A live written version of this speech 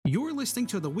listening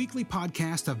to the weekly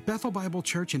podcast of Bethel Bible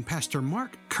Church and Pastor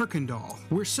Mark Kirkendall.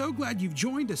 We're so glad you've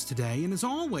joined us today, and as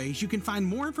always, you can find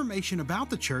more information about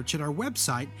the church at our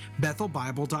website,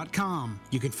 bethelbible.com.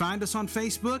 You can find us on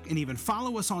Facebook and even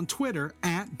follow us on Twitter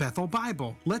at Bethel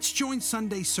Bible. Let's join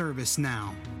Sunday service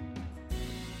now.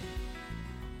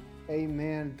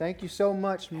 Amen. Thank you so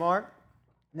much, Mark.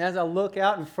 And as I look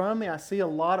out in front of me, I see a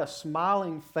lot of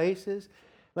smiling faces.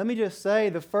 Let me just say,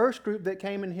 the first group that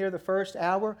came in here the first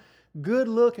hour,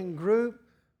 good-looking group,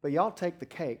 but y'all take the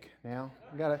cake now.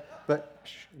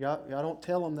 Y'all don't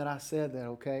tell them that I said that,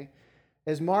 okay?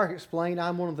 As Mark explained,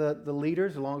 I'm one of the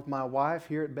leaders, along with my wife,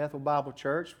 here at Bethel Bible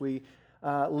Church. We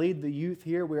lead the youth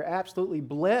here. We're absolutely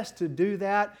blessed to do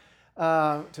that,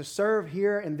 to serve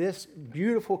here in this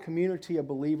beautiful community of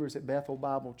believers at Bethel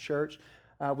Bible Church.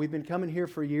 We've been coming here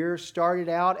for years, started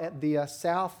out at the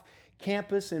South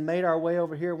Campus and made our way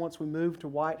over here once we moved to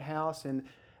White House.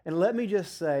 And let me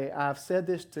just say, I've said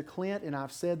this to Clint and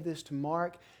I've said this to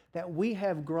Mark, that we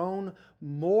have grown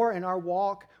more in our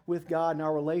walk with God and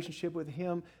our relationship with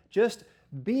Him, just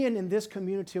being in this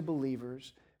community of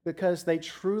believers, because they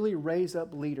truly raise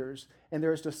up leaders, and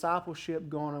there's discipleship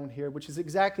going on here, which is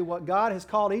exactly what God has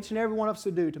called each and every one of us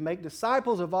to do, to make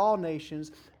disciples of all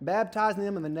nations, baptizing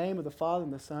them in the name of the Father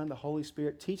and the Son and the Holy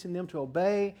Spirit, teaching them to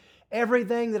obey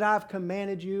everything that I've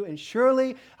commanded you, and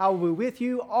surely I will be with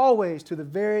you always to the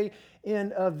very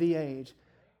end of the age.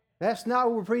 That's not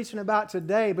what we're preaching about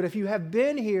today, but if you have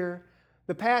been here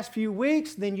the past few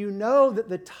weeks, then you know that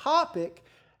the topic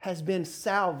has been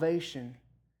salvation.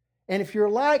 And if you're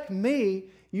like me,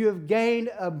 you have gained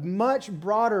a much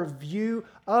broader view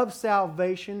of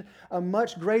salvation, a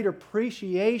much greater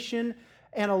appreciation,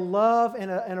 and a love and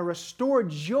a restored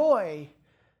joy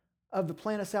of the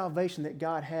plan of salvation that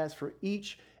God has for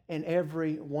each and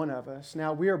every one of us.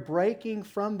 Now, we are breaking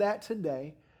from that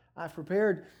today. I've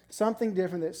prepared something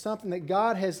different. That's something that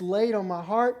God has laid on my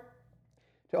heart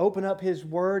to open up His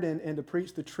Word and to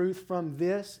preach the truth from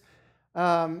this.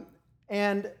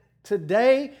 And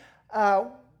today,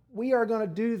 we are going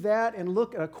to do that and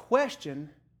look at a question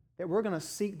that we're going to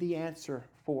seek the answer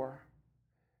for.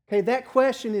 Okay, that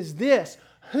question is this: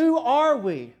 who are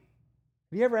we?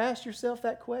 Have you ever asked yourself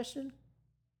that question?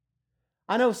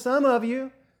 I know some of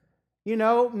you,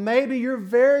 maybe you're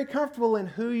very comfortable in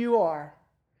who you are.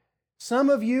 Some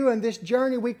of you in this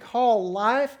journey we call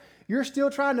life, you're still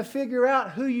trying to figure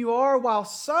out who you are, while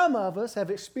some of us have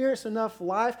experienced enough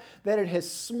life that it has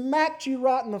smacked you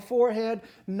right in the forehead,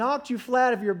 knocked you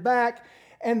flat of your back,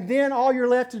 and then all you're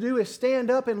left to do is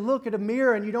stand up and look at a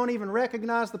mirror, and you don't even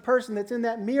recognize the person that's in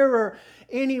that mirror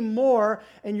anymore,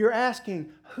 and you're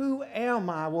asking, who am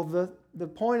I? Well, the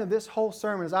point of this whole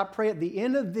sermon is I pray at the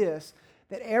end of this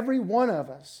that every one of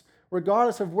us,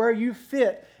 regardless of where you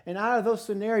fit and out of those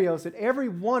scenarios, that every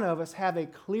one of us have a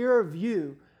clearer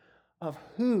view of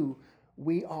who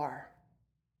we are.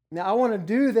 Now, I want to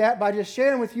do that by just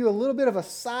sharing with you a little bit of a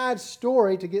side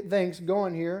story to get things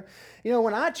going here.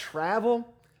 When I travel,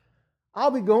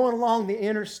 I'll be going along the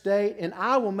interstate, and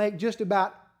I will make just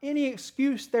about any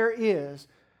excuse there is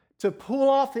to pull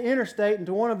off the interstate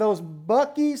into one of those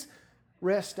Buc-ee's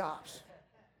rest stops.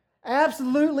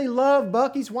 Absolutely love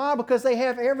Buc-ee's. Why? Because they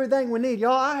have everything we need.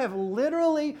 Y'all, I have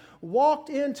literally walked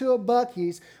into a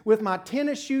Buc-ee's with my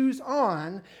tennis shoes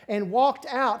on and walked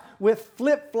out with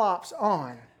flip-flops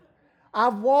on.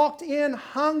 I've walked in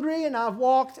hungry and I've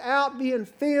walked out being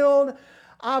filled.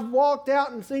 I've walked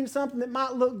out and seen something that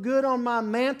might look good on my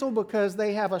mantle because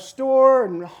they have a store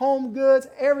and home goods,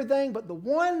 everything. But the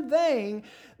one thing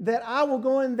that I will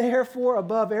go in there for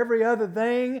above every other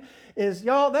thing is,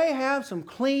 y'all, they have some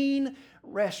clean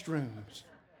restrooms.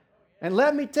 And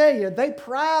let me tell you, they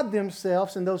pride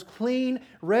themselves in those clean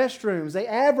restrooms. They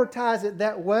advertise it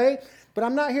that way. But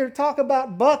I'm not here to talk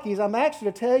about Buc-ee's. I'm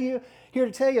actually here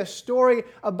to tell you a story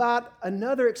about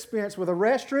another experience with a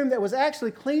restroom that was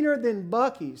actually cleaner than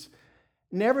Buc-ee's.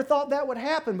 Never thought that would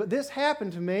happen, but this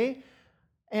happened to me.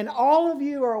 And all of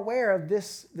you are aware of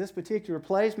this particular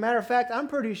place. Matter of fact, I'm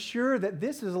pretty sure that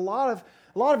this is a lot of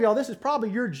y'all, this is probably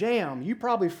your jam. You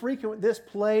probably frequent this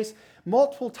place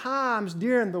multiple times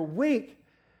during the week.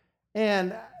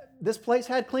 And this place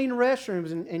had clean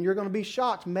restrooms, and you're going to be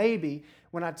shocked maybe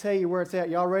when I tell you where it's at.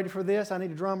 Y'all ready for this? I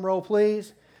need a drum roll,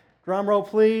 please. Drum roll,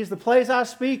 please. The place I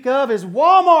speak of is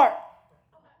Walmart,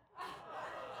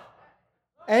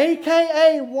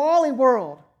 a.k.a. Wally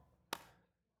World.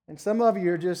 And some of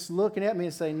you are just looking at me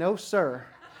and saying, no, sir.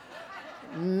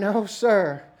 No,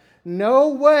 sir. No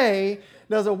way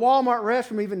does a Walmart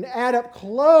restroom even add up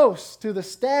close to the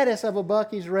status of a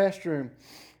Buc-ee's restroom.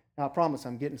 Now, I promise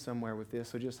I'm getting somewhere with this,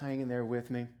 so just hang in there with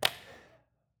me.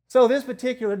 So this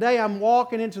particular day, I'm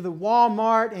walking into the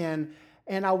Walmart,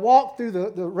 and I walk through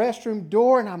the restroom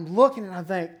door, and I'm looking, and I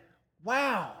think,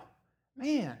 wow,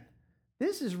 man,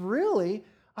 this is really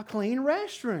a clean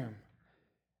restroom.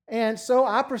 And so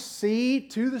I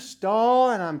proceed to the stall,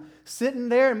 and I'm sitting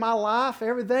there in my life.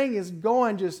 Everything is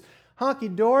going just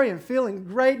hunky-dory and feeling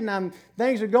great, and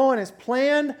things are going as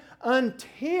planned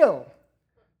until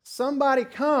somebody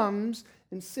comes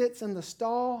and sits in the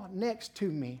stall next to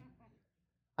me.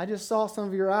 I just saw some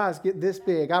of your eyes get this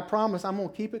big. I promise I'm going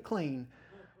to keep it clean,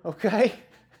 okay?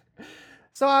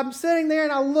 So I'm sitting there,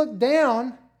 and I look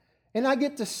down, and I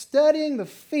get to studying the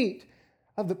feet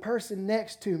of the person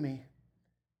next to me.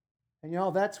 And y'all,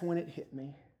 that's when it hit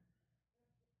me.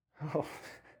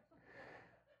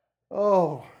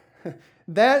 Oh,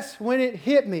 that's when it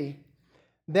hit me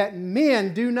that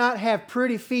men do not have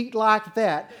pretty feet like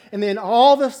that. And then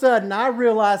all of a sudden, I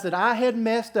realized that I had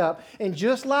messed up. And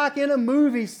just like in a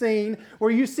movie scene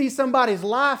where you see somebody's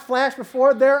life flash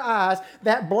before their eyes,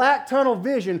 that black tunnel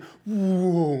vision,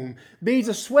 boom, beads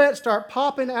of sweat start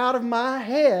popping out of my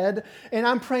head. And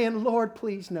I'm praying, Lord,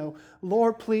 please no.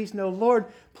 Lord, please no. Lord,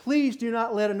 please do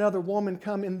not let another woman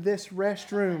come in this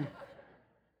restroom.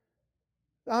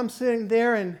 I'm sitting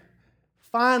there, and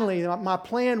finally, my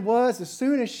plan was, as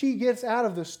soon as she gets out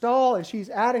of the stall and she's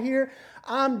out of here,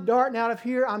 I'm darting out of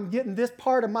here. I'm getting this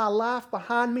part of my life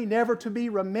behind me, never to be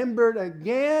remembered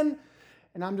again.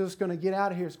 And I'm just going to get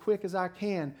out of here as quick as I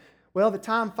can. Well, the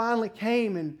time finally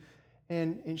came,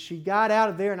 and she got out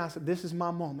of there, and I said, this is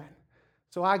my moment.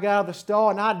 So I got out of the stall,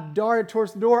 and I darted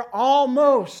towards the door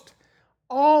almost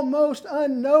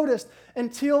unnoticed,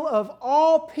 until of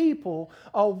all people,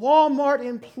 a Walmart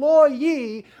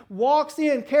employee walks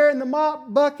in carrying the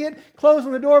mop bucket,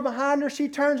 closing the door behind her. She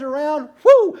turns around,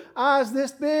 whoo, eyes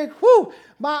this big, whoo,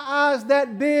 my eyes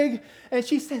that big. And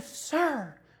she says,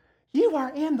 sir, you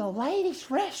are in the ladies'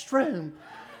 restroom.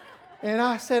 And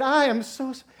I said, I am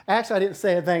so... Actually, I didn't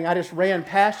say a thing. I just ran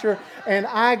past her, and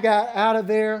I got out of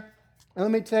there. And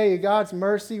let me tell you, God's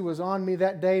mercy was on me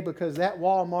that day, because that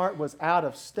Walmart was out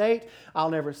of state. I'll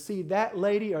never see that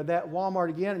lady or that Walmart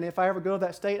again. And if I ever go to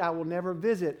that state, I will never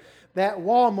visit that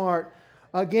Walmart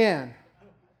again.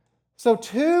 So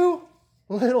two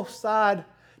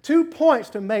points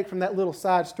to make from that little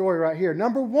side story right here.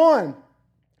 Number one,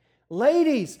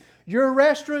 ladies, your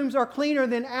restrooms are cleaner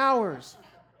than ours.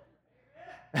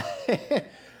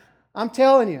 I'm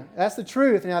telling you, that's the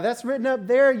truth. Now, that's written up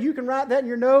there. You can write that in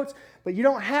your notes, but you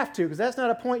don't have to, because that's not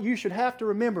a point you should have to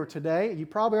remember today. You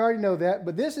probably already know that,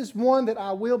 but this is one that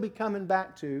I will be coming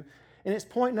back to, and it's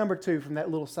point number 2 from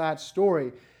that little side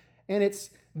story. And it's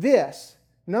this.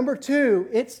 Number 2,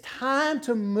 it's time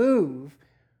to move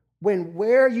when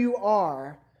where you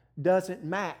are doesn't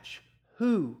match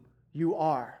who you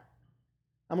are.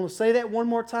 I'm going to say that one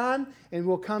more time, and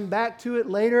we'll come back to it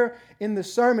later in the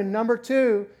sermon. Number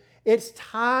 2, it's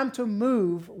time to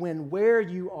move when where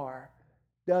you are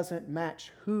doesn't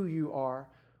match who you are,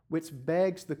 which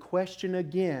begs the question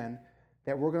again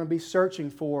that we're going to be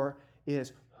searching for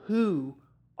is, who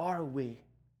are we?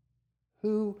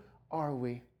 Who are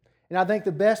we? And I think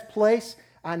the best place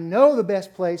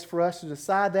for us to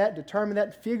decide that, determine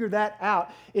that, figure that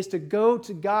out is to go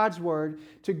to God's Word,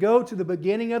 to go to the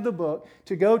beginning of the book,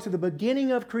 to go to the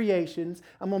beginning of creations.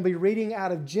 I'm going to be reading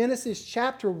out of Genesis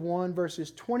chapter 1,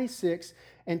 verses 26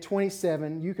 and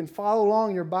 27. You can follow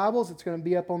along in your Bibles. It's going to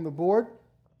be up on the board.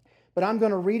 But I'm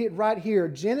going to read it right here.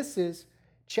 Genesis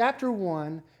chapter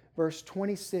 1, verse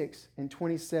 26 and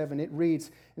 27. It reads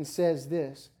and says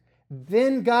this: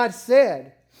 Then God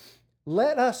said,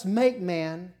 let us make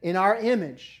man in our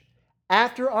image,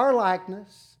 after our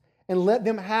likeness, and let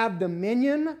them have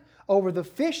dominion over the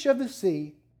fish of the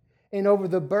sea, and over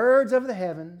the birds of the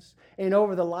heavens, and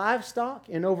over the livestock,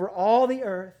 and over all the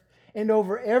earth, and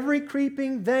over every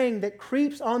creeping thing that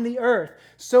creeps on the earth.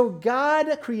 So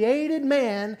God created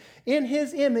man in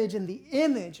His image, in the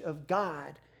image of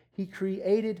God He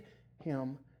created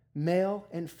him, male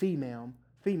and female.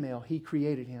 He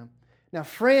created him. Now,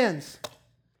 friends,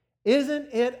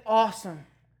 isn't it awesome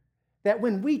that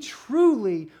when we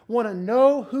truly want to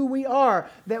know who we are,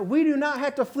 that we do not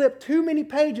have to flip too many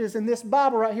pages in this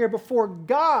Bible right here before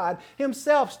God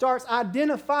Himself starts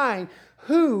identifying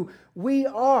who we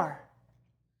are?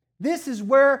 This is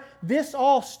where this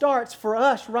all starts for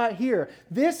us right here.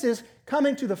 This is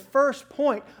coming to the first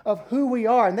point of who we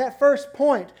are. And that first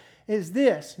point is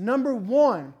this. Number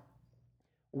 1,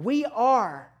 we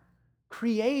are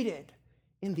created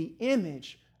in the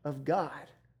image of God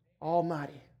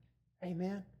Almighty.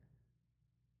 Amen.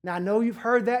 Now, I know you've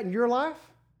heard that in your life.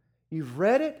 You've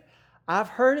read it. I've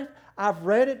heard it. I've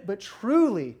read it. But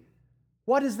truly,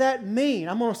 What does that mean?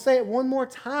 I'm going to say it one more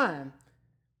time.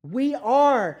 We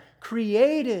are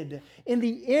created in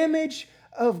the image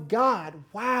of God.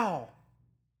 Wow.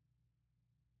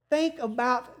 Think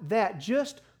about that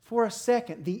just for a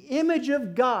second. The image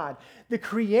of God, the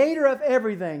creator of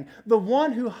everything, the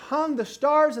one who hung the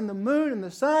stars and the moon and the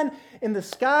sun in the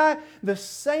sky, the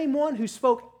same one who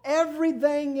spoke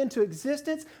everything into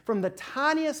existence, from the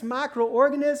tiniest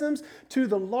microorganisms to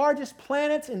the largest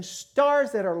planets and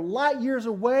stars that are light years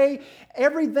away,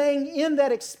 everything in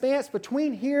that expanse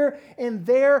between here and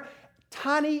there,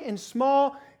 tiny and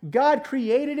small. God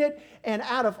created it, and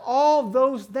out of all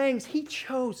those things, He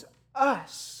chose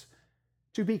us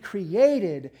to be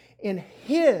created in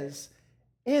His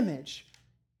image.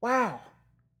 Wow,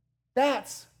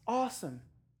 that's awesome.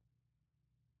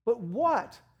 But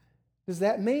what does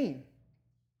that mean?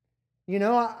 You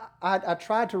know, I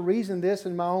tried to reason this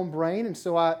in my own brain, and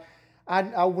so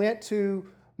I went to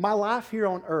my life here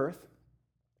on earth.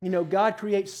 You know, God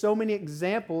creates so many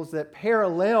examples that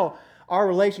parallel our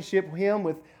relationship with Him,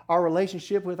 with our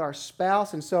relationship with our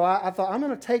spouse. And so I thought, I'm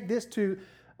going to take this to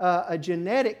a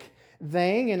genetic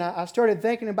thing. And I started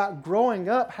thinking about growing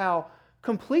up, how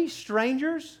complete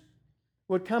strangers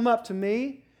would come up to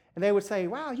me and they would say,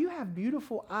 wow, you have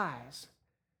beautiful eyes.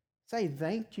 Say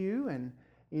thank you. And,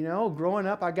 you know, growing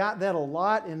up, I got that a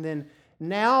lot. And then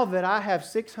now that I have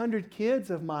 600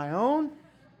 kids of my own,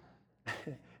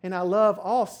 and I love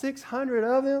all 600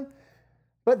 of them,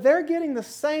 but they're getting the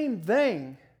same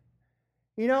thing.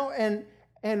 You know,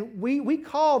 and we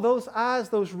call those eyes,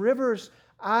 those rivers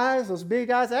eyes, those big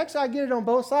eyes. Actually, I get it on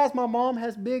both sides. My mom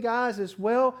has big eyes as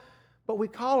well, but we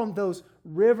call them those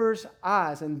rivers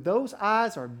eyes. And those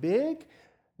eyes are big.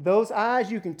 Those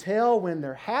eyes, you can tell when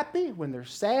they're happy, when they're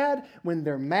sad, when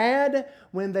they're mad,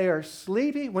 when they are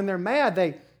sleepy. When they're mad,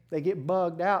 they get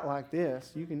bugged out like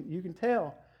this. You can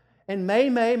tell. And May,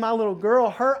 my little girl,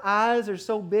 her eyes are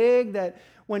so big that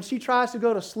when she tries to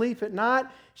go to sleep at night,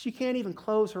 she can't even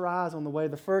close her eyes all the way.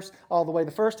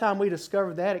 The first time we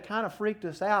discovered that, it kind of freaked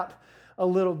us out a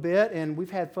little bit, and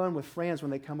we've had fun with friends when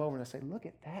they come over and they say, look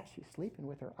at that, she's sleeping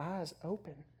with her eyes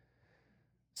open.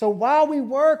 So while we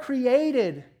were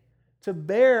created to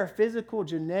bear physical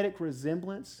genetic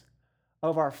resemblance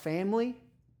of our family,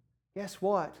 guess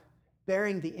what?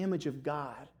 Bearing the image of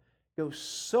God goes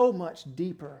so much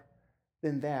deeper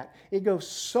than that. It goes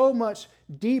so much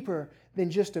deeper than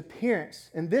just appearance.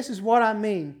 And this is what I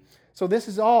mean. So this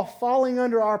is all falling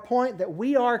under our point that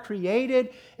we are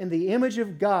created in the image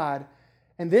of God.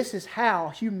 And this is how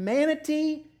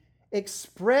humanity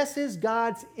expresses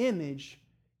God's image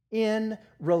in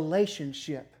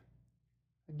relationship.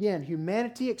 Again,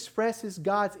 humanity expresses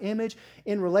God's image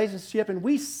in relationship. And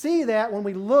we see that when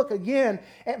we look again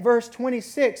at verse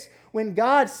 26, when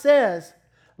God says,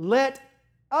 let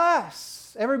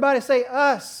us, everybody say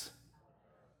us.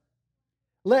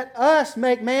 Let us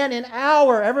make man in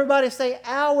our, everybody say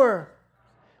our.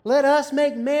 Let us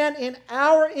make man in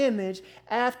our image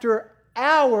after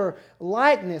our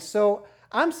likeness. So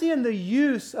I'm seeing the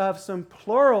use of some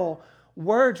plural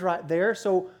words right there.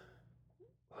 So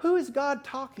who is God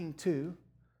talking to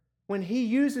when He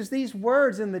uses these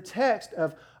words in the text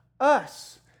of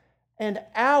us and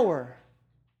our?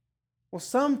 Well,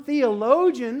 some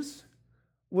theologians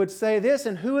would say this,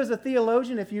 and who is a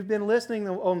theologian? If you've been listening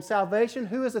on salvation,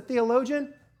 who is a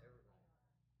theologian?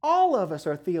 All of us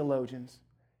are theologians.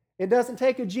 It doesn't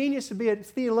take a genius to be a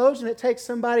theologian. It takes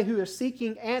somebody who is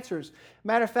seeking answers.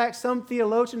 Matter of fact, some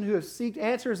theologians who have sought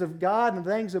answers of God and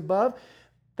things above,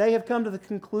 they have come to the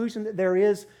conclusion that there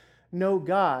is no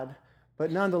God.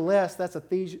 But nonetheless, that's a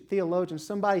theologian,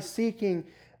 somebody seeking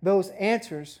those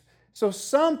answers. So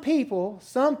some people,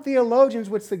 some theologians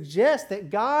would suggest that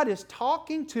God is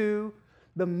talking to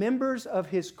the members of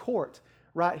His court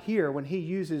right here when He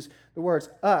uses the words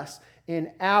us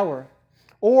and our.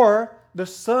 Or the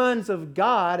sons of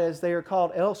God, as they are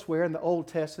called elsewhere in the Old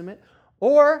Testament.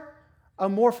 Or a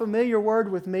more familiar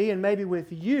word with me and maybe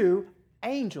with you,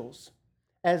 angels,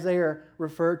 as they are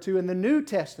referred to in the New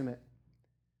Testament.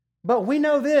 But we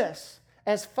know this,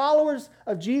 as followers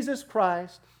of Jesus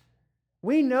Christ,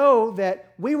 we know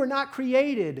that we were not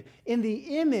created in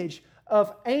the image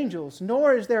of angels,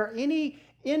 nor is there any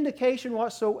indication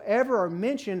whatsoever or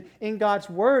mention in God's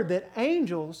Word that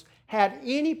angels had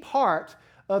any part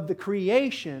of the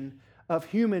creation of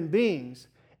human beings.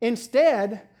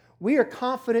 Instead, we are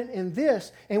confident in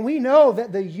this, and we know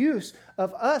that the use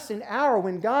of us and our,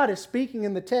 when God is speaking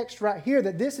in the text right here,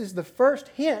 that this is the first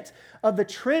hint of the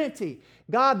Trinity.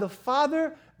 God the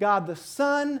Father, God the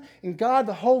Son, and God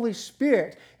the Holy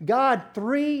Spirit. God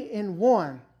three in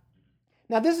one.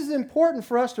 Now this is important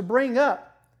for us to bring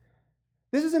up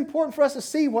This is important for us to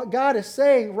see what God is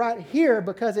saying right here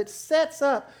because it sets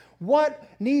up what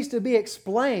needs to be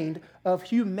explained of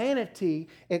humanity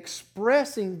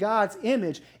expressing God's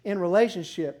image in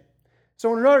relationship.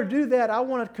 So in order to do that, I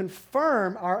want to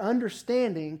confirm our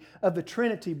understanding of the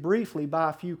Trinity briefly by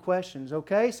a few questions,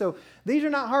 okay? So these are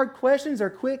not hard questions, they're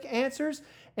quick answers,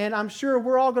 and I'm sure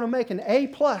we're all going to make an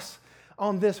A+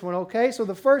 on this one, okay? So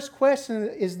the first question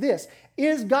is this: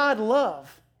 is God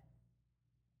love?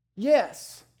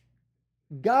 Yes,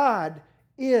 God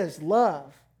is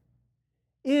love.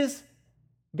 Is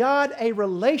God a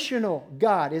relational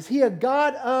God? Is He a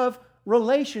God of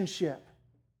relationship?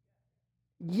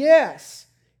 Yes,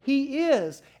 He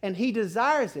is, and He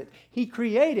desires it. He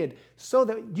created so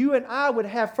that you and I would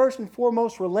have first and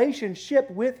foremost relationship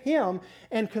with Him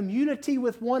and community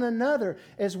with one another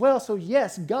as well. So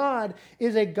yes, God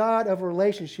is a God of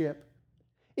relationship.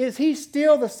 Is He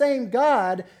still the same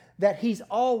God that He's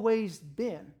always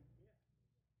been?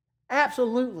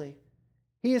 Absolutely.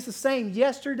 He is the same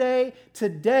yesterday,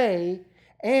 today,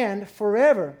 and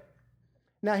forever.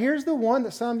 Now here's the one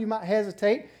that some of you might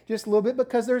hesitate just a little bit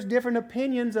because there's different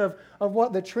opinions of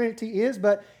what the Trinity is,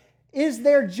 but is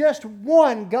there just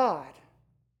one God?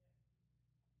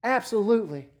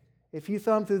 Absolutely. If you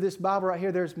thumb through this Bible right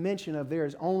here, there's mention of there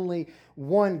is only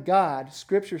one God.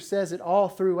 Scripture says it all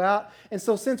throughout. And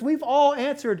so since we've all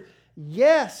answered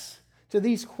yes to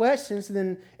these questions,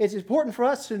 then it's important for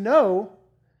us to know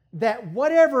that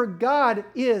whatever God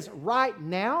is right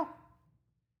now,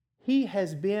 He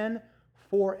has been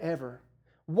forever.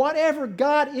 Whatever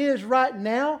God is right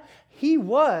now, He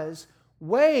was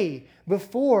way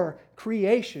before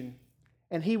creation.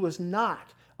 And He was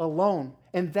not alone.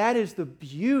 And that is the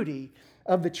beauty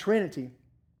of the Trinity,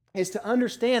 is to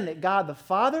understand that God the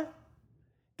Father,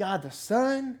 God the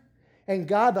Son, and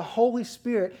God the Holy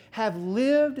Spirit have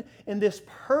lived in this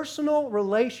personal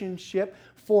relationship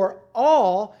for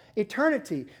all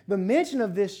eternity. The mention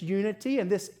of this unity and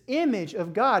this image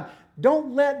of God,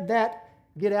 don't let that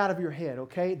get out of your head,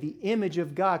 okay? The image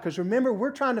of God. Because remember,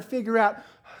 we're trying to figure out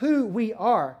who we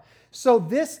are. So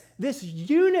this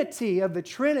unity of the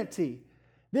Trinity,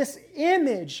 this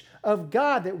image of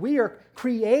God that we are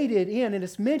created in, and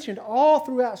it's mentioned all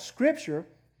throughout Scripture,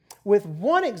 with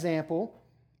one example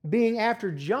being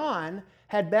after John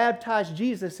had baptized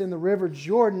Jesus in the River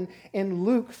Jordan in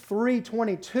Luke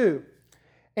 3:22.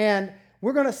 And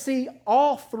we're going to see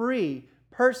all three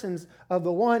persons of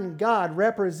the one God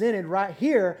represented right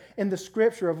here in the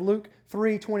Scripture of Luke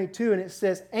 3:22. And it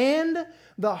says, "And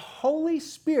the Holy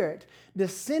Spirit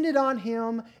descended on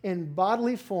Him in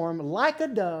bodily form like a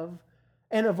dove,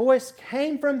 and a voice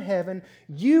came from heaven,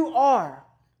 'You are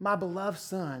my beloved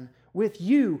Son. With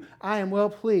you I am well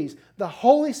pleased.'" The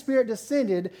Holy Spirit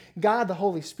descended, God the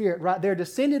Holy Spirit right there,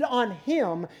 descended on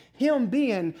Him, Him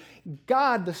being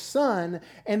God the Son,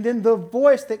 and then the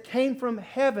voice that came from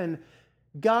heaven,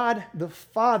 God the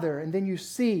Father. And then you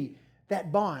see that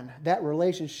bond, that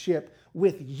relationship.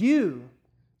 With you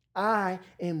I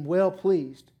am well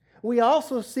pleased. We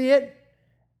also see it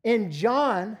in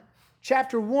John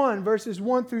chapter 1, verses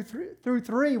 1 through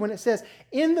 3, when it says,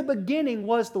 "In the beginning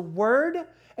was the Word,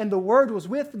 and the Word was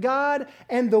with God,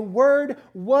 and the Word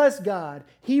was God.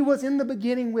 He was in the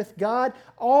beginning with God.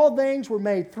 All things were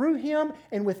made through Him,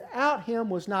 and without Him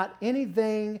was not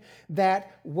anything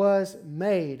that was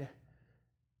made."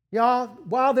 Y'all,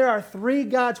 while there are three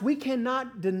gods, we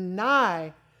cannot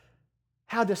deny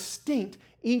how distinct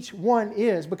each one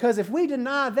is. Because if we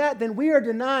deny that, then we are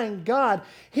denying God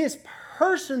His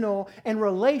personal and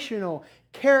relational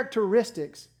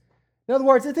characteristics. In other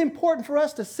words, it's important for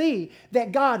us to see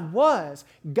that God was,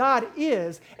 God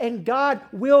is, and God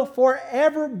will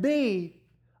forever be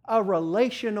a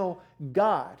relational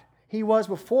God. He was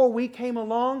before we came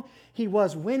along, He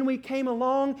was when we came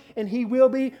along, and He will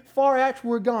be far after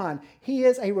we're gone. He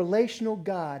is a relational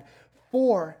God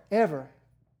forever.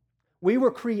 We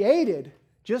were created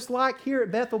just like here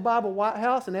at Bethel Bible White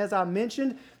House, and as I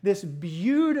mentioned, this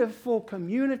beautiful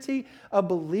community of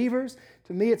believers.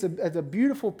 To me, it's a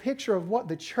beautiful picture of what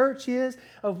the church is,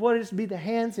 of what it is to be the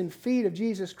hands and feet of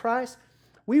Jesus Christ.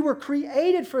 We were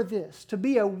created for this, to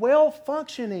be a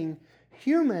well-functioning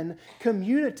human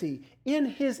community in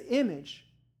His image.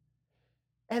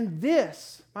 And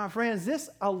this, my friends, this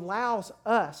allows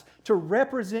us to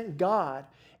represent God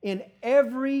in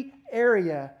every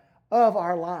area of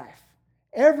our life.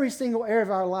 Every single area of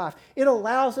our life. It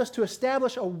allows us to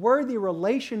establish a worthy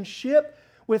relationship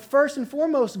with, first and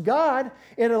foremost, God.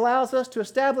 It allows us to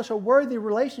establish a worthy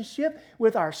relationship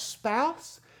with our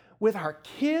spouse, with our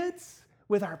kids,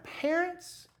 with our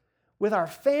parents, with our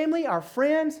family, our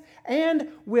friends, and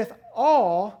with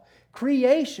all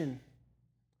creation.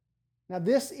 Now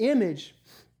this image,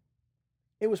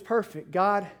 it was perfect.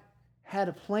 God had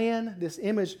a plan. This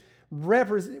image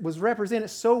was represented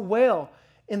so well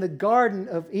in the Garden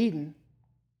of Eden.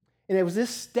 And it was this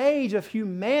stage of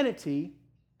humanity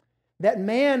that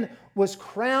man was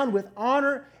crowned with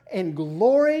honor and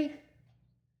glory,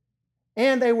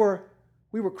 and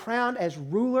we were crowned as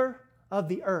ruler of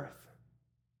the earth.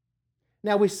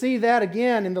 Now we see that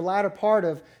again in the latter part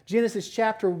of Genesis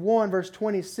chapter 1, verse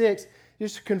 26,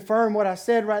 just to confirm what I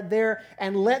said right there.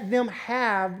 And let them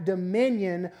have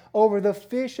dominion over the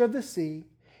fish of the sea,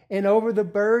 and over the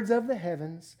birds of the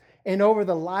heavens, and over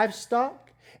the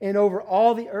livestock, and over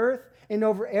all the earth, and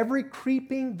over every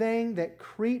creeping thing that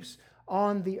creeps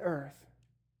on the earth.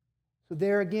 So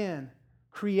there again,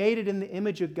 created in the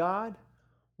image of God,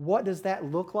 what does that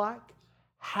look like?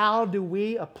 How do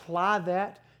we apply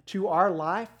that to our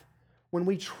life when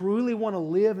we truly want to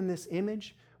live in this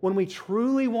image? When we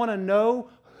truly want to know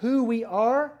who we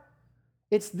are?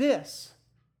 It's this.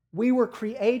 We were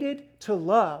created to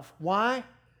love. Why?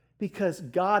 Because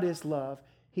God is love.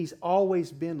 He's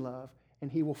always been love,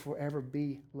 and He will forever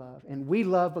be love. And we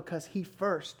love because He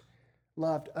first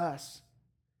loved us.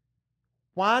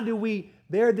 Why do we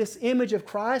bear this image of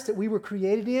Christ that we were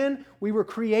created in? We were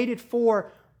created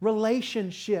for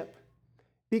relationship.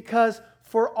 Because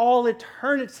for all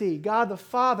eternity, God the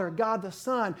Father, God the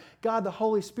Son, God the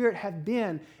Holy Spirit have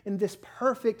been in this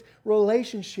perfect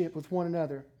relationship with one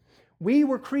another. We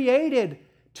were created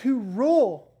to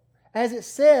rule, as it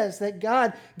says that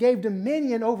God gave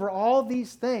dominion over all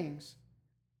these things.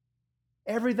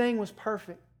 Everything was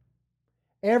perfect.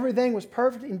 Everything was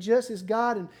perfect and just as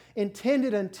God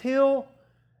intended until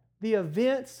the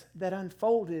events that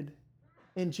unfolded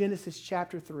in Genesis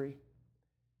chapter 3.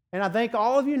 And I think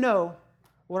all of you know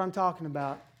what I'm talking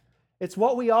about. It's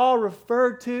what we all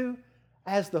refer to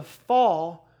as the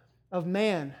fall of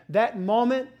man. That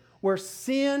moment where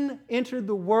sin entered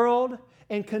the world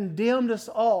and condemned us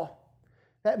all.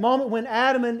 That moment when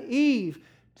Adam and Eve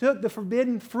took the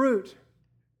forbidden fruit,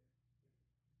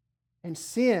 and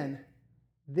sin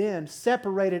then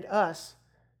separated us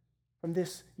from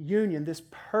this union, this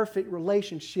perfect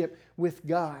relationship with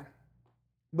God.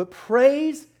 But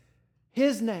praise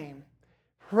His name.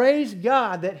 Praise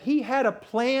God that He had a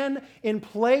plan in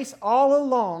place all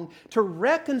along to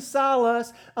reconcile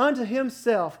us unto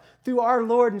Himself through our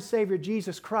Lord and Savior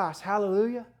Jesus Christ.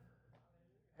 Hallelujah.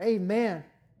 Amen.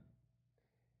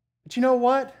 But you know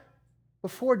what?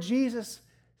 Before Jesus,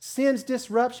 sin's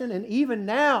disruption, and even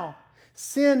now,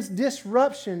 sin's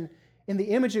disruption in the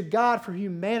image of God for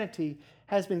humanity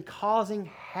has been causing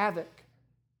havoc.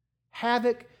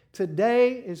 Havoc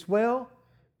today as well.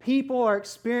 People are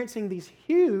experiencing these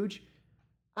huge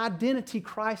identity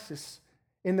crises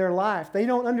in their life. They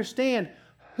don't understand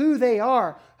who they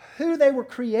are, who they were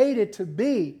created to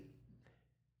be.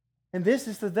 And this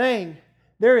is the thing.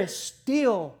 There is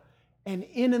still an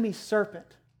enemy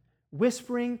serpent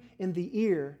whispering in the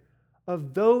ear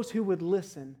of those who would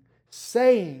listen,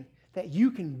 saying that you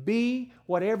can be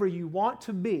whatever you want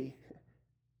to be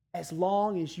as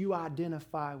long as you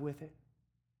identify with it.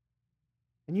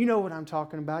 And you know what I'm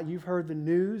talking about. You've heard the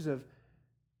news of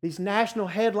these national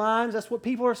headlines. That's what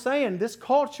people are saying. This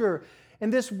culture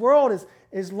and this world is,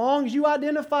 as long as you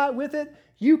identify with it,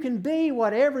 you can be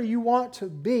whatever you want to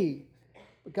be.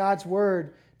 But God's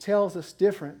Word tells us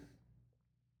different.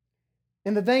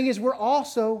 And the thing is, we're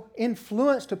also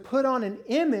influenced to put on an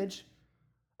image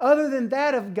other than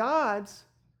that of God's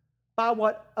by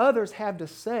what others have to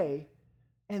say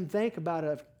and think about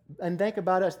us.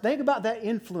 Think about that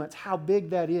influence, how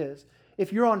big that is.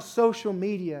 If you're on social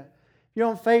media, if you're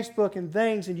on Facebook and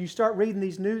things, and you start reading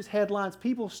these news headlines,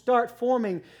 people start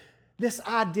forming this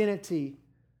identity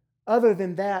other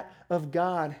than that of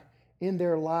God in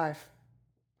their life.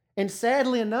 And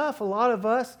sadly enough, a lot of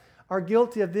us are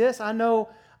guilty of this. I know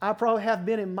I probably have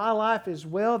been in my life as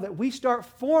well, that we start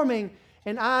forming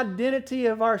an identity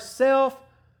of ourself,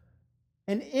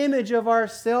 an image of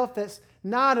ourself that's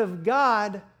not of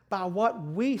God by what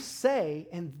we say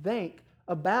and think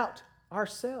about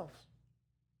ourselves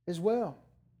as well.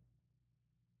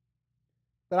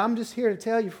 But I'm just here to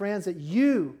tell you, friends, that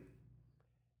you,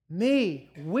 me,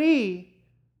 we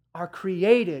are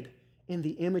created in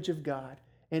the image of God.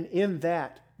 And in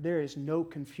that, there is no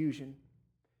confusion.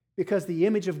 Because the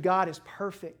image of God is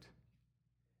perfect.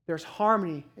 There's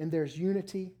harmony and there's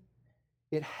unity.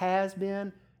 It has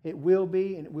been, it will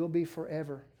be, and it will be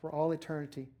forever, for all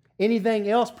eternity. Anything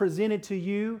else presented to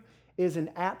you is an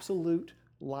absolute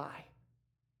lie.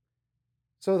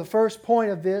 So the first point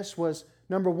of this was,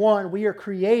 number one, we are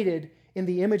created in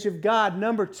the image of God.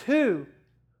 Number two,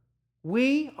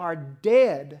 We are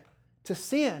dead to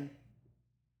sin.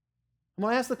 I'm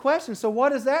going to ask the question, so what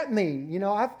does that mean? You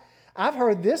know, I've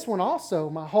heard this one also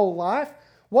my whole life.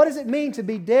 What does it mean to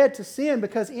be dead to sin?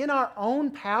 Because in our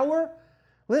own power,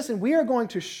 listen, we are going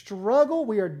to struggle,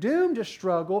 we are doomed to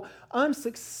struggle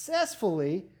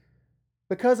unsuccessfully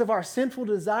because of our sinful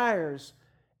desires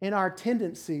and our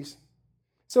tendencies.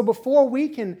 So before we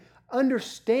can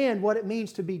understand what it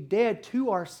means to be dead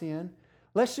to our sin,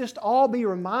 let's just all be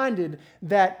reminded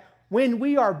that when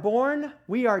we are born,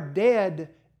 we are dead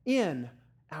in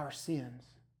our sins.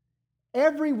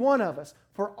 Every one of us,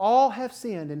 for all have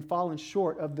sinned and fallen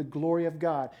short of the glory of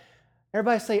God.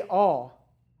 Everybody say all.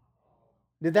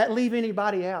 Did that leave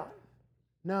anybody out?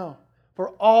 No.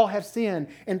 For all have sinned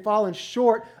and fallen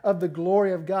short of the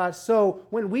glory of God. So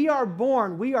when we are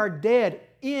born, we are dead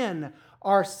in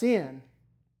our sin.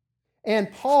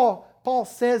 And Paul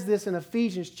says this in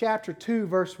Ephesians chapter 2,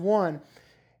 verse 1.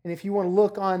 And if you want to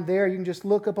look on there, you can just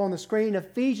look up on the screen.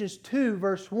 Ephesians 2,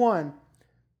 verse 1.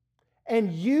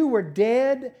 And you were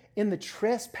dead in the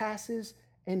trespasses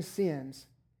and sins.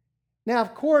 Now,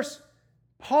 of course,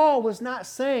 Paul was not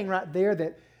saying right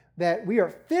there that we are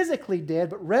physically dead,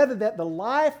 but rather that the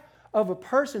life of a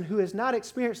person who has not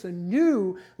experienced a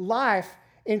new life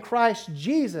in Christ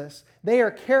Jesus, they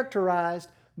are characterized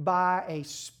by a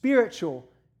spiritual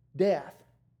death.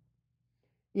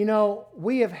 You know,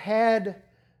 we have had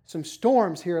some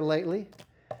storms here lately,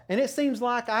 and it seems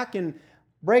like I can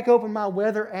break open my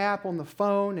weather app on the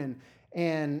phone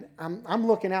and I'm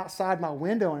looking outside my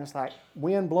window and it's like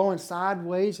wind blowing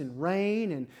sideways and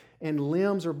rain and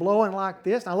limbs are blowing like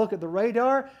this. And I look at the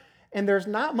radar and there's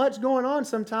not much going on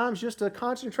sometimes, just a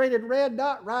concentrated red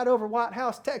dot right over White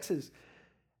House, Texas.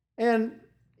 And,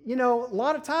 you know, a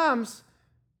lot of times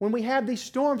when we have these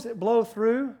storms that blow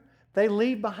through, they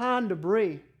leave behind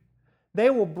debris. They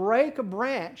will break a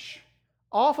branch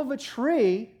off of a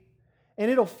tree and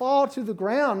it'll fall to the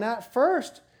ground. Now, at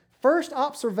first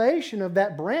observation of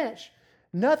that branch,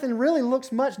 nothing really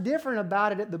looks much different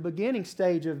about it at the beginning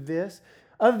stage of this,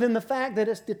 other than the fact that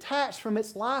it's detached from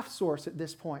its life source at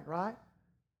this point, right?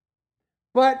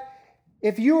 But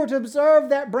if you were to observe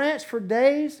that branch for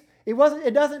days,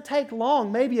 it doesn't take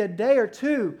long, maybe a day or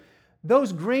two,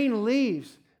 those green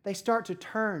leaves, they start to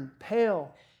turn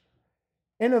pale.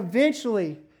 And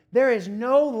eventually, there is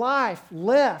no life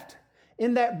left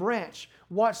in that branch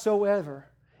whatsoever.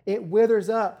 It withers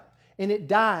up and it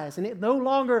dies, and it no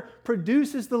longer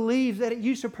produces the leaves that it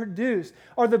used to produce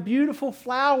or the beautiful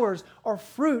flowers or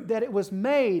fruit that it was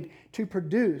made to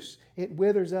produce. It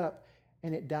withers up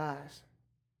and it dies.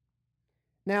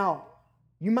 Now,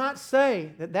 you might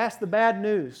say that that's the bad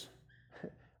news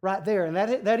right there, and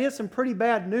that is some pretty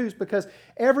bad news because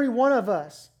every one of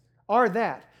us are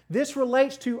that. This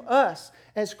relates to us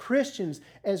as Christians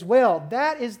as well.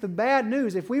 That is the bad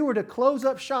news. If we were to close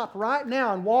up shop right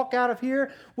now and walk out of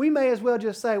here, we may as well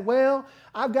just say, well,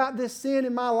 I've got this sin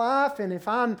in my life, and if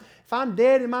I'm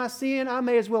dead in my sin, I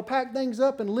may as well pack things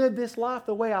up and live this life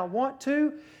the way I want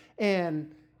to,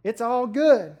 and it's all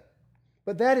good.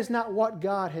 But that is not what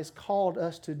God has called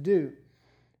us to do.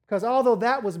 Because although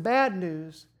that was bad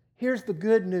news, here's the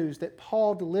good news that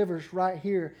Paul delivers right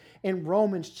here in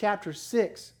Romans chapter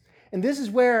 6. And this is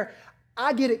where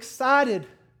I get excited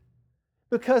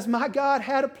because my God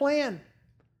had a plan.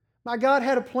 My God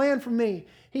had a plan for me.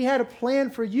 He had a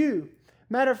plan for you.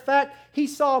 Matter of fact, He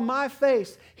saw my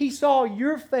face. He saw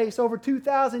your face over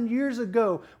 2,000 years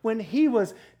ago when He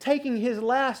was taking His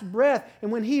last breath and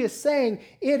when He is saying,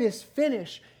 "It is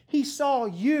finished." He saw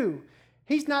you.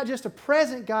 He's not just a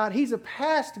present God, He's a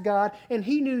past God, and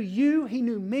He knew you, He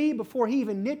knew me before He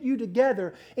even knit you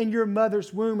together in your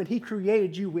mother's womb, and He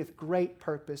created you with great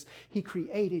purpose. He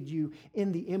created you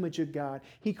in the image of God.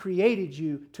 He created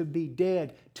you to be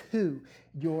dead to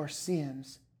your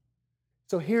sins.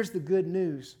 So here's the good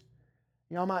news.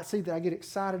 Y'all might see that I get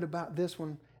excited about this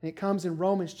one, and it comes in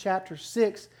Romans chapter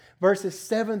 6, verses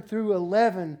 7 through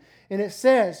 11, and it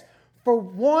says, "For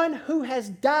one who has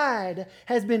died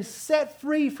has been set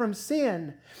free from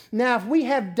sin. Now, if we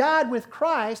have died with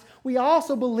Christ, we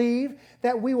also believe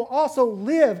that we will also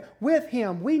live with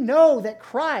Him. We know that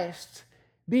Christ,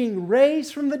 being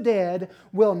raised from the dead,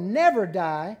 will never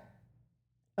die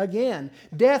again.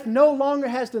 Death no longer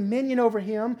has dominion over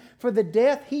Him. For the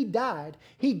death He died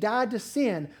to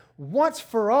sin once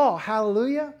for all."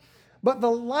 Hallelujah. "But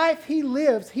the life He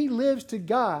lives to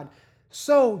God.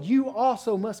 so you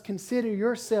also must consider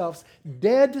yourselves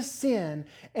dead to sin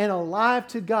and alive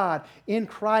to God in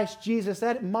Christ Jesus.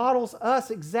 That models us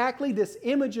exactly. This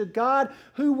image of God,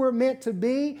 who we're meant to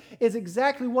be, is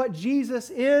exactly what Jesus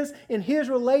is in His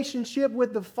relationship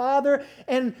with the Father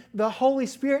and the Holy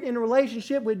Spirit in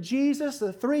relationship with Jesus,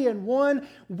 the three in one.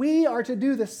 We are to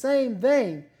do the same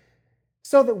thing.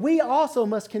 So that we also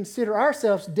must consider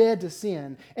ourselves dead to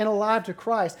sin and alive to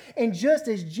Christ. And just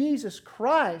as Jesus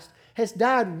Christ has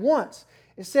died once,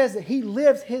 it says that He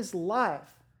lives His life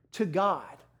to God.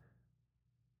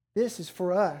 This is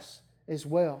for us as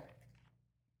well.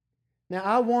 Now,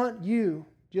 I want you,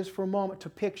 just for a moment, to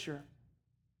picture.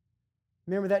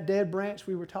 Remember that dead branch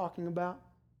we were talking about?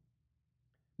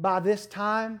 By this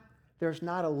time, there's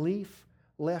not a leaf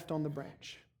left on the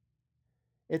branch.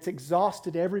 It's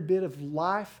exhausted every bit of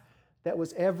life that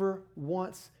was ever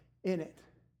once in it.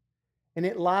 And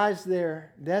it lies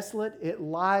there desolate. It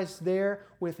lies there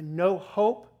with no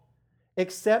hope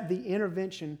except the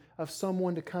intervention of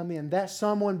someone to come in. That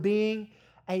someone being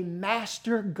a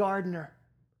master gardener.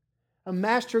 A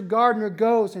master gardener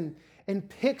goes and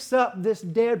picks up this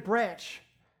dead branch.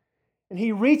 And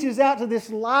he reaches out to this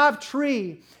live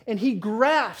tree and he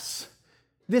grafts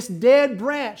this dead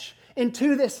branch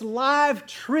into this live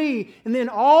tree. And then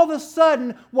all of a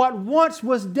sudden, what once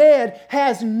was dead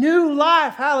has new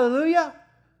life. Hallelujah.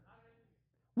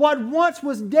 What once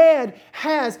was dead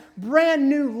has brand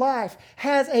new life,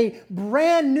 has a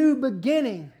brand new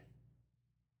beginning.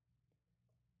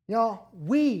 Y'all,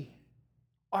 we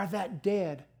are that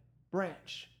dead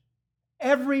branch.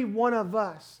 Every one of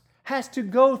us has to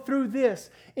go through this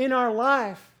in our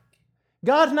life.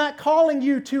 God's not calling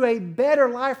you to a better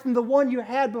life from the one you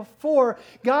had before.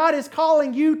 God is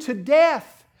calling you to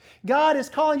death. God is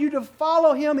calling you to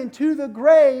follow Him into the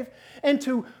grave and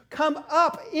to come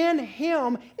up in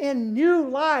Him in new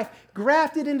life,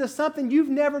 grafted into something you've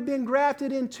never been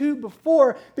grafted into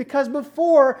before, because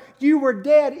before you were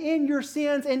dead in your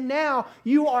sins and now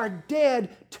you are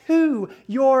dead to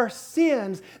your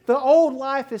sins. The old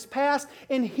life is past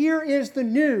and here is the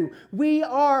new. We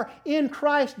are in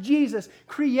Christ Jesus,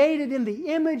 created in the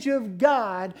image of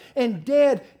God and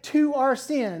dead to our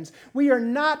sins. We are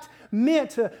not meant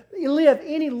to live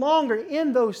any longer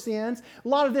in those sins. A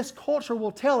lot of this culture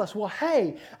will tell us, well,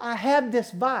 hey, I have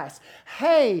this vice.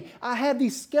 Hey, I have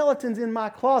these skeletons in my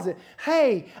closet.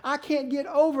 Hey, I can't get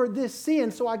over this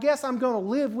sin, so I guess I'm going to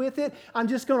live with it. I'm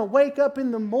just going to wake up in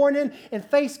the morning and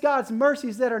face God's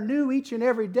mercies that are new each and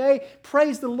every day.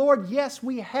 Praise the Lord. Yes,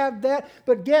 we have that.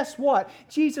 But guess what?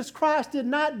 Jesus Christ did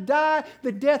not die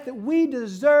the death that we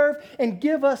deserve and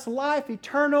give us life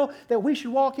eternal that we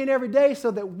should walk in every day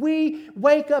so that we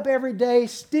wake up every day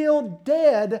still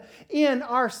dead in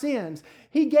our sins.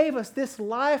 He gave us this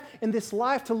life and this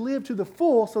life to live to the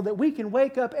full so that we can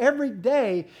wake up every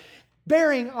day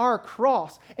bearing our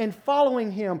cross and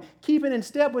following Him, keeping in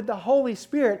step with the Holy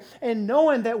Spirit and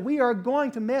knowing that we are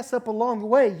going to mess up along the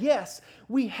way. Yes,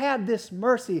 we have this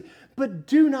mercy, but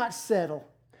do not settle.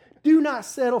 Do not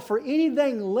settle for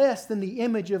anything less than the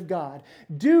image of God.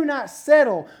 Do not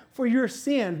settle for your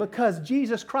sin because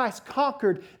Jesus Christ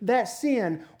conquered that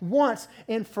sin once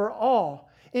and for all.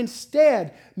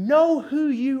 Instead, know who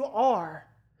you are.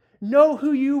 Know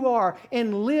who you are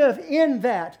and live in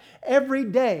that every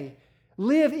day.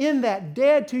 Live in that,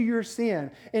 dead to your sin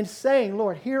and saying,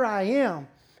 Lord, here I am.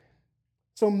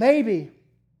 So maybe,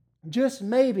 just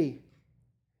maybe,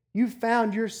 you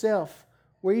found yourself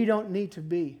where you don't need to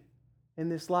be in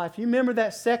this life. You remember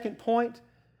that second point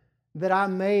that I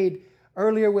made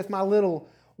earlier with my little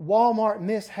Walmart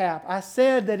mishap? I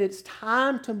said that it's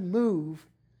time to move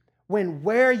when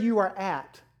where you are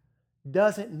at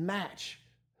doesn't match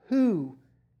who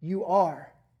you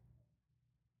are.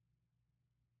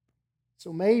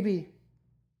 So maybe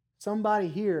somebody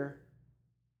here,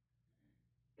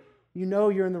 you know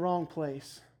you're in the wrong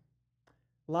place.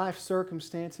 Life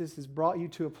circumstances has brought you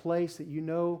to a place that you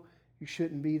know you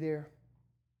shouldn't be there.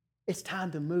 It's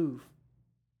time to move.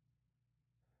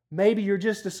 Maybe you're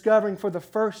just discovering for the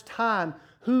first time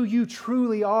who you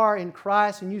truly are in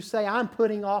Christ and you say, I'm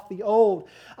putting off the old.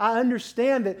 I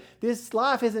understand that this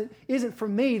life isn't for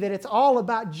me, that it's all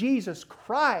about Jesus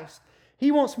Christ.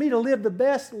 He wants me to live the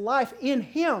best life in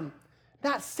Him,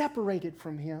 not separated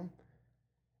from Him.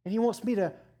 And He wants me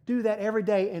to do that every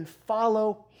day and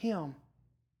follow Him,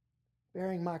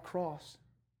 bearing my cross.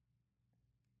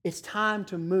 It's time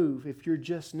to move if you're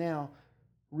just now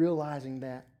realizing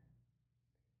that.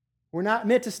 We're not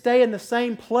meant to stay in the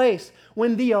same place.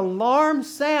 When the alarm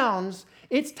sounds,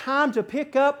 it's time to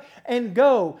pick up and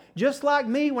go. Just like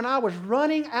me, when I was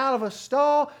running out of a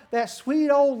stall, that sweet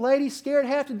old lady scared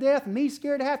half to death, me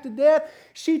scared half to death,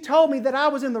 she told me that I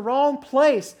was in the wrong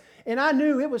place. And I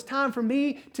knew it was time for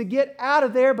me to get out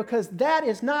of there because that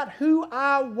is not who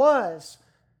I was.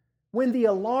 When the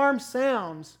alarm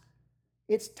sounds,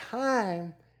 it's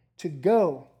time to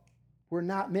go. We're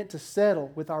not meant to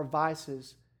settle with our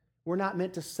vices. We're not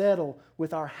meant to settle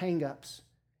with our hang-ups.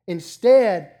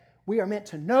 Instead, we are meant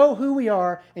to know who we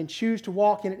are and choose to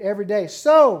walk in it every day.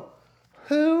 So,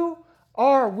 who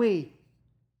are we?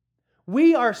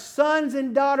 We are sons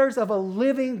and daughters of a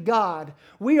living God.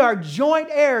 We are joint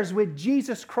heirs with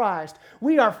Jesus Christ.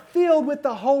 We are filled with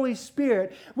the Holy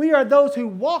Spirit. We are those who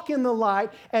walk in the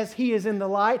light as He is in the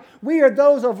light. We are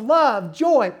those of love,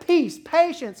 joy, peace,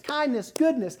 patience, kindness,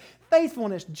 goodness,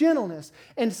 faithfulness, gentleness,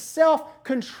 and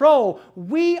self-control.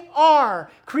 We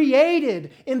are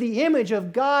created in the image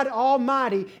of God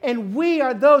Almighty, and we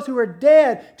are those who are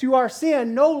dead to our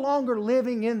sin, no longer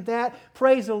living in that.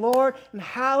 Praise the Lord, and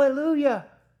hallelujah.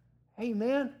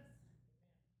 Amen.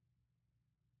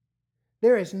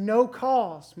 There is no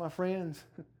cause, my friends.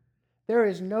 There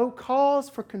is no cause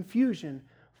for confusion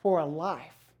for a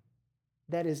life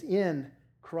that is in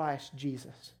Christ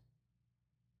Jesus.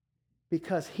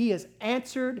 Because He has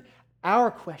answered our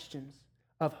questions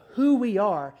of who we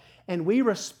are, and we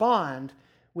respond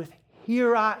with,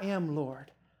 "Here I am, Lord.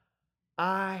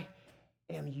 I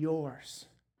am yours."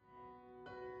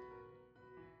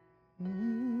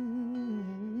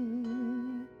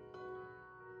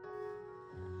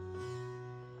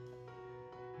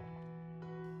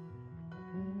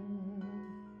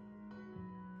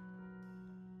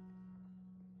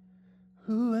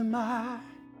 Who am I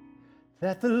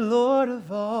that the Lord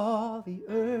of all the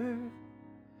earth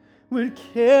would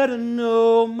care to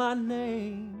know my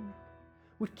name,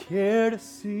 would care to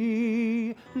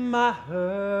see my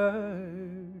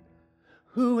hurt?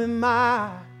 Who am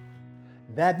I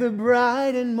that the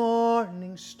bright and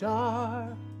morning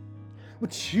star would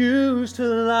choose to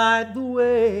light the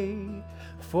way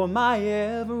for my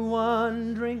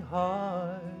ever-wandering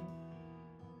heart?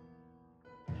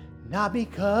 Not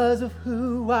because of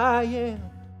who I am,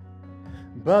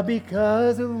 but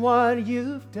because of what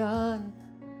You've done.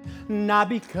 Not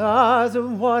because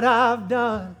of what I've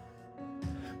done,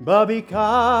 but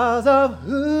because of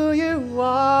who You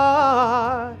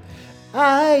are.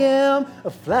 I am a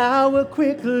flower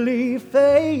quickly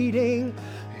fading,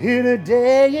 here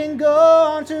today and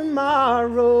gone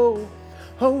tomorrow,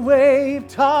 a wave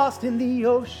tossed in the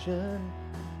ocean,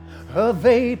 a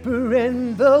vapor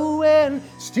in the wind.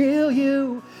 Still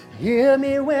You hear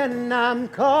me when I'm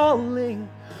calling.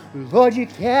 Lord, You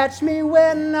catch me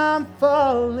when I'm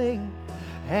falling,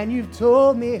 and You've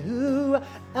told me who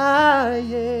I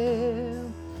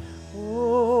am.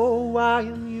 Oh, I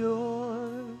am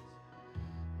Yours.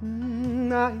 I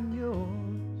am Yours.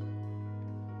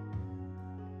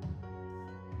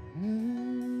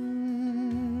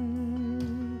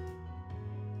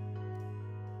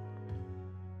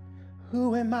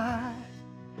 Who am I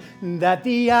that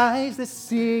the eyes that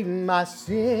see my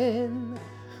sin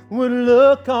would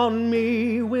look on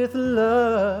me with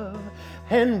love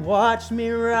and watch me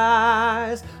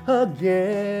rise again?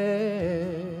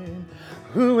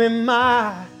 Who am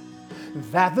I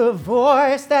that the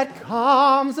voice that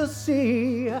calms the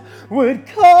sea would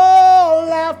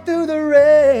call out through the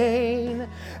rain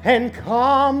and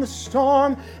calm the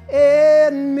storm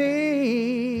in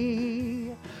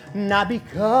me? Not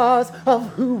because of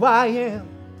who I am,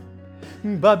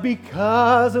 but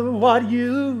because of what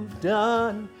You've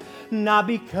done. Not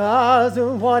because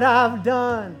of what I've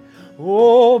done,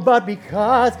 oh, but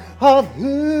because of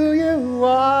who You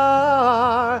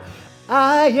are.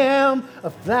 I am a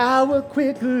flower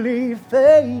quickly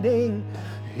fading,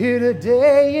 here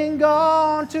today and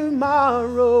gone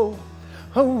tomorrow,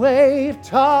 a wave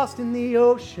tossed in the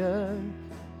ocean,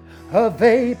 a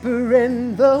vapor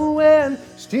in the wind.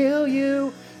 Still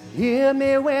You hear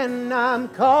me when I'm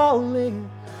calling.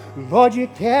 Lord, You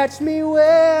catch me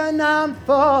when I'm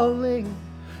falling,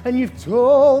 and You've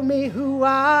told me who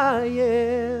I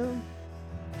am.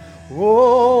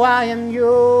 Oh, I am Yours.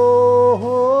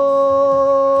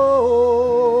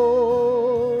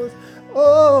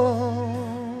 Oh.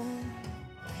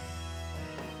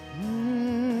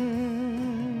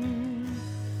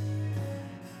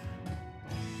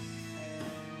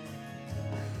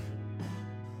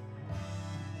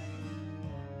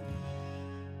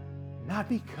 Not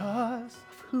because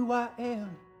of who I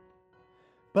am,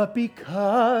 but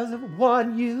because of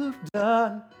what You've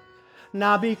done.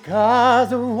 not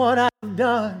because of what I've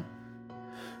done,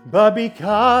 but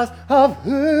because of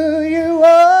who you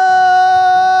are.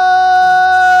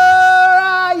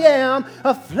 I am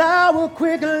a flower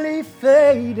quickly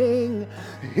fading,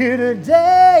 here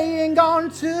today and gone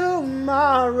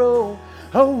tomorrow,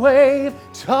 a wave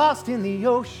tossed in the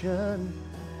ocean,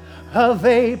 a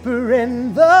vapor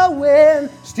in the wind.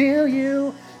 Still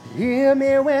you hear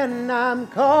me when I'm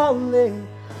calling.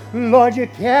 Lord, you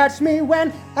catch me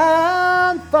when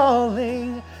I'm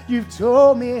falling. You've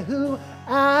told me who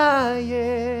I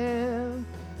am.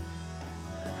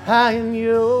 I am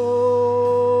yours.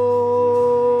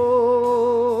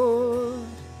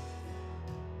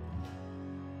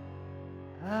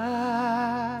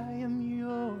 I am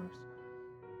yours.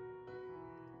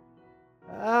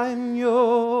 I am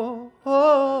yours.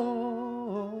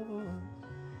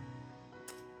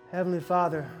 Heavenly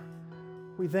Father,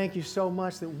 we thank you so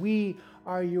much that we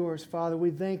are yours, Father. We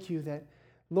thank you that,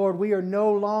 Lord, we are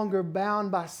no longer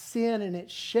bound by sin and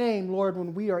its shame, Lord,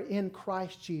 when we are in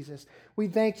Christ Jesus. We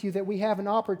thank you that we have an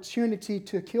opportunity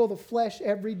to kill the flesh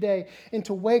every day and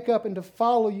to wake up and to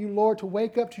follow you, Lord, to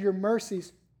wake up to your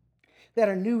mercies that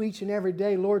are new each and every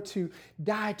day, Lord, to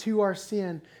die to our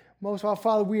sin. Most of all,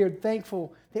 Father, we are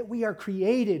thankful that we are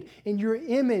created in your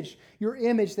image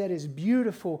that is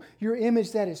beautiful, your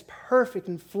image that is perfect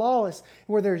and flawless,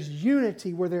 where there's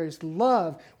unity, where there is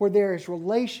love, where there is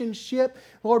relationship,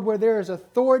 Lord, where there is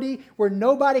authority, where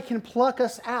nobody can pluck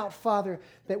us out, Father,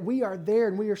 that we are there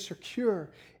and we are secure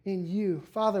in you.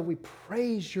 Father, we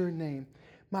praise your name.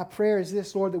 My prayer is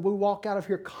this, Lord, that we walk out of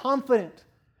here confident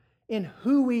in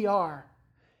who we are,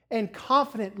 and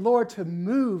confident, Lord, to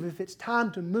move if it's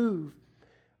time to move.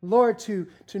 Lord, to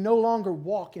no longer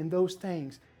walk in those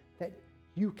things that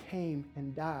you came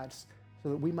and died so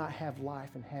that we might have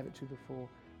life and have it to the full.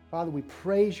 Father, we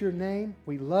praise your name.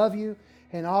 We love you.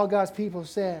 And all God's people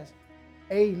says,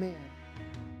 amen.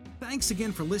 Thanks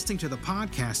again for listening to the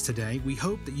podcast today. We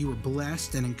hope that you were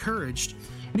blessed and encouraged.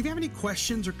 And if you have any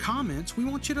questions or comments, we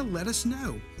want you to let us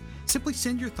know. Simply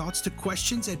send your thoughts to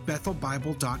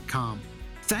questions@bethelbible.com.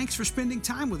 Thanks for spending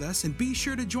time with us, and be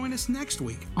sure to join us next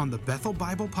week on the Bethel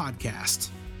Bible Podcast.